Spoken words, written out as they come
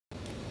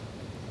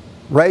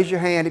Raise your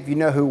hand if you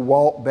know who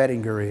Walt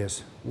Bettinger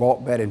is.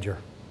 Walt Bettinger.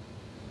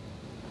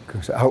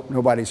 Because I hope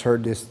nobody's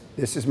heard this.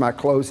 This is my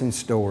closing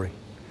story.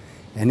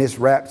 And this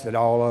wraps it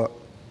all up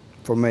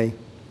for me.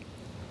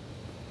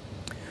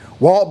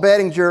 Walt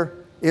Bettinger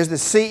is the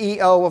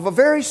CEO of a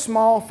very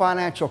small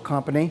financial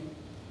company,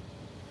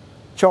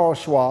 Charles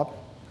Schwab.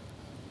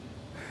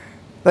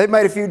 They've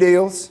made a few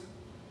deals.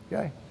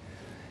 Okay.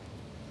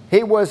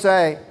 He was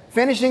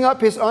finishing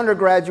up his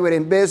undergraduate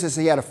in business.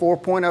 He had a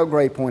 4.0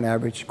 grade point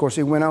average. Of course,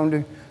 he went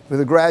on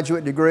with a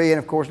graduate degree, and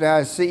of course now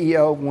he's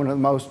CEO of one of the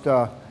most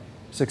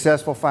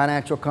successful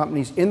financial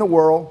companies in the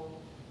world.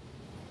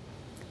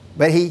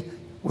 But he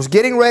was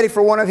getting ready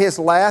for one of his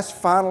last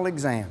final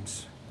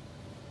exams.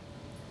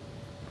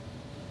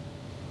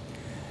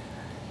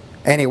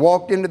 And he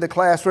walked into the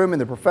classroom,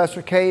 and the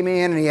professor came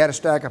in, and he had a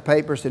stack of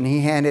papers, and he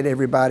handed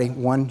everybody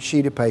one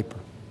sheet of paper.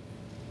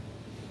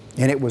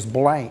 And it was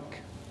blank.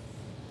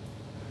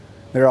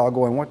 They're all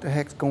going, what the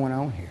heck's going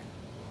on here?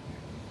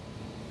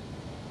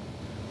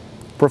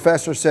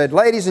 Professor said,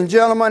 ladies and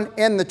gentlemen,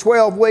 in the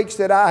 12 weeks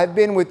that I have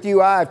been with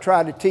you, I have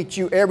tried to teach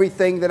you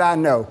everything that I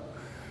know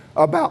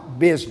about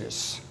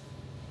business.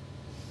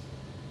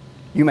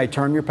 You may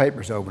turn your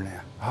papers over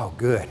now. Oh,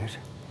 good.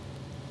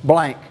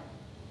 Blank.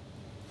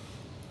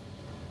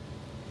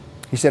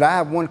 He said, I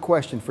have one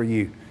question for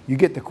you. You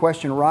get the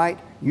question right,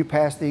 you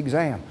pass the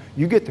exam.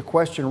 You get the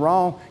question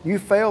wrong, you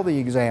fail the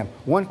exam.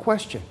 One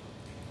question.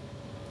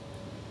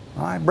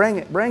 All right, bring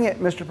it,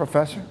 Mr.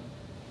 Professor.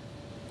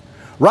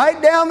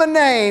 Write down the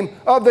name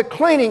of the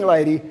cleaning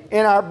lady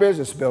in our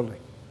business building.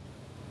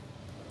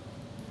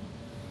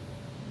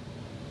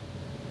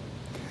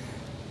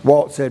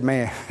 Walt said,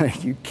 man, are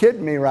you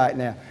kidding me right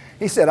now?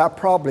 He said, I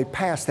probably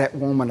passed that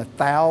woman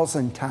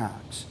 1,000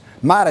 times.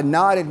 Might have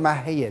nodded my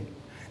head.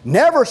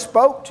 Never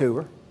spoke to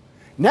her.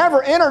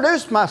 Never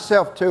introduced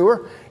myself to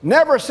her.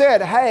 Never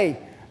said, hey,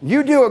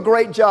 you do a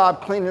great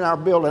job cleaning our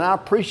building. I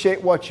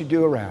appreciate what you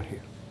do around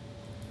here.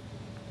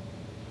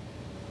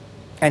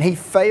 And he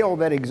failed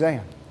that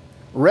exam.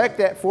 Wrecked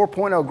that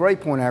 4.0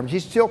 grade point average. He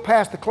still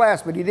passed the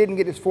class, but he didn't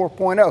get his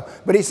 4.0.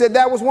 But he said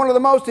that was one of the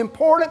most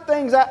important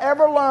things I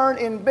ever learned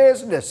in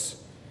business.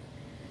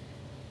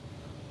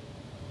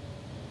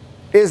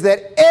 Is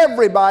that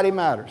everybody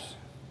matters.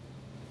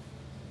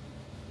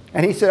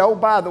 And he said, oh,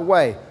 by the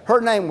way,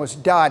 her name was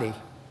Dottie.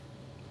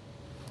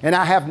 And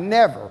I have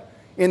never,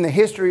 in the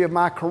history of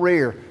my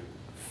career,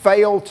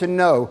 failed to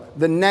know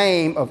the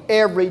name of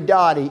every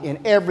Dottie in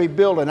every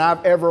building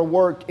I've ever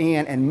worked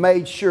in and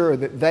made sure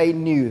that they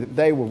knew that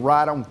they were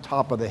right on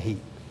top of the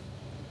heap.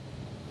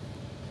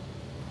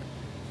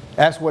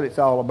 That's what it's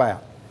all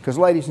about. Because,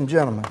 ladies and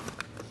gentlemen,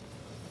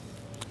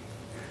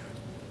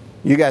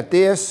 you got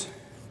this,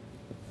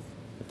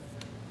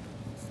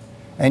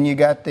 and you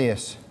got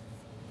this.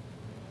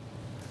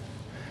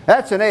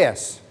 That's an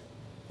S,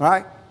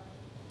 right?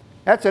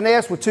 That's an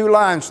S with two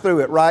lines through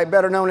it, right?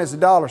 Better known as a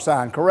dollar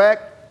sign,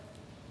 correct?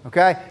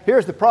 Okay?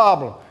 Here's the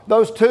problem.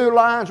 Those two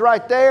lines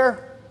right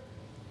there,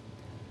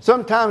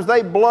 sometimes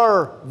they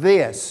blur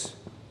this.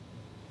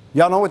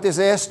 Y'all know what this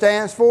S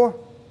stands for?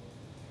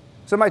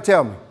 Somebody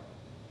tell me.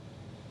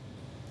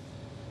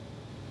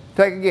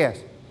 Take a guess.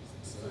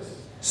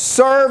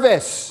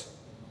 Service.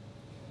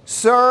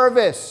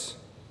 Service.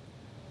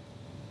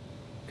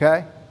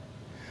 Okay?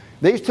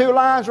 These two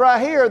lines right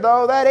here,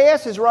 though, that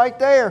S is right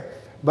there.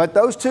 But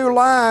those two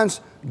lines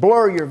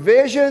blur your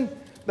vision.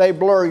 They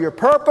blur your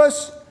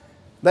purpose.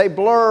 They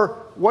blur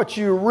what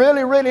you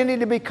really, really need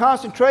to be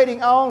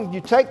concentrating on.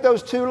 You take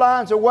those two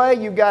lines away,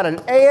 you've got an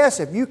S.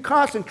 If you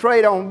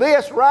concentrate on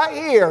this right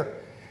here,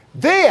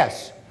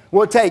 this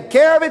will take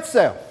care of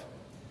itself.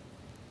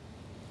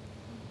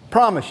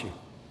 Promise you.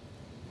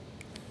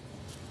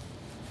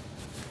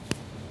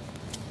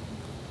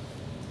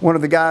 One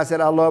of the guys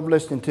that I love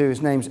listening to,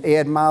 his name's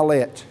Ed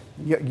Mylett.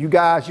 You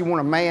guys, you want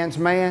a man's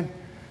man?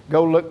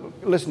 Go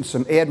listen to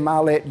some Ed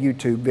Mylett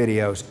YouTube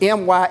videos.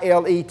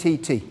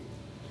 M-Y-L-E-T-T.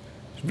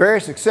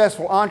 Very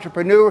successful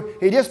entrepreneur.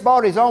 He just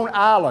bought his own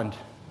island.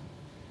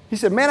 He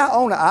said, man, I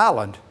own an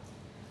island.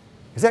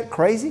 Is that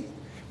crazy?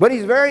 But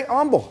he's very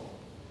humble.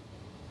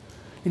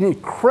 He's an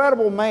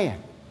incredible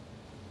man.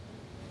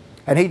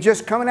 And he's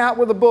just coming out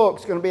with a book.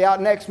 It's going to be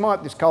out next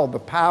month. It's called The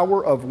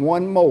Power of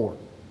One More.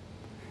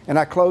 And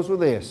I close with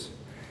this.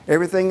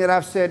 Everything that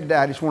I've said today,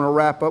 I just want to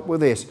wrap up with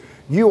this.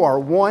 You are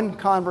one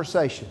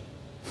conversation,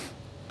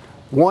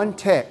 one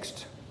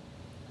text,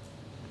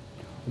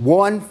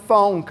 one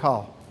phone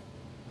call,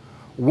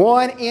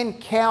 one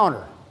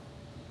encounter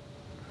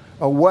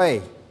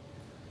away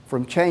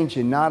from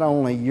changing not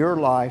only your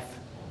life,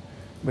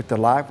 but the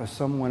life of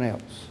someone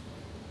else.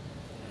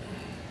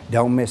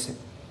 Don't miss it.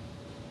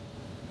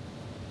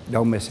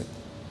 Don't miss it.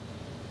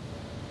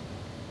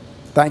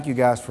 Thank you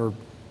guys for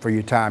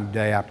your time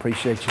today. I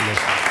appreciate you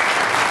listening.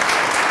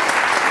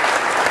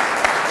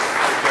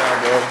 Good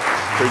job, brother.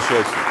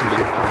 Appreciate you.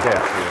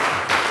 Yeah.